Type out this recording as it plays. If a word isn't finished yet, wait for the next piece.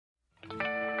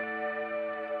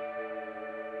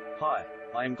Hi,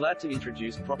 I am glad to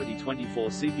introduce Property 24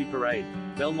 Seaview Parade,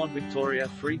 Belmont, Victoria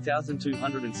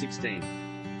 3216.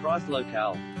 Priced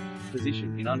locale.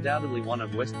 Position in undoubtedly one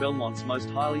of West Belmont's most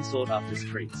highly sought-after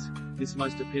streets. This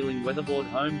most appealing weatherboard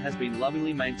home has been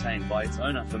lovingly maintained by its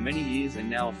owner for many years and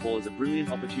now affords a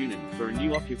brilliant opportunity for a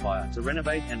new occupier to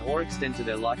renovate and or extend to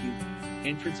their liking.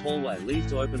 Entrance hallway leads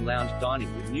to open lounge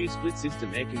dining with new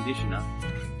split-system air conditioner.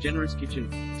 Generous kitchen,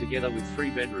 together with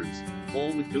 3 bedrooms,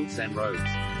 all with built-in robes.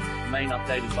 Main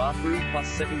updated bathroom plus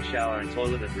second shower and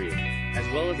toilet at rear, as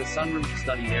well as a sunroom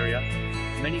study area.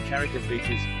 Many character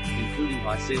features, including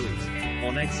high ceilings,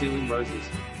 ornate ceiling roses,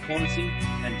 cornicing,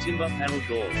 and timber paneled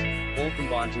doors, all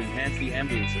combine to enhance the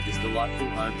ambience of this delightful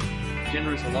home.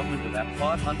 Generous allotment of about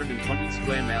 520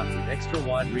 square mount with extra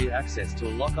wide rear access to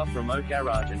a lock-up remote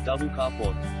garage and double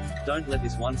carport. Don't let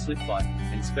this one slip by.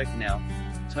 Inspect now.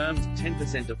 Terms: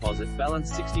 10% deposit, balance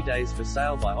 60 days for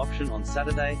sale by option on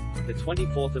Saturday, the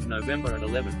 24th of November at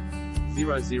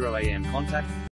 11:00 a.m. Contact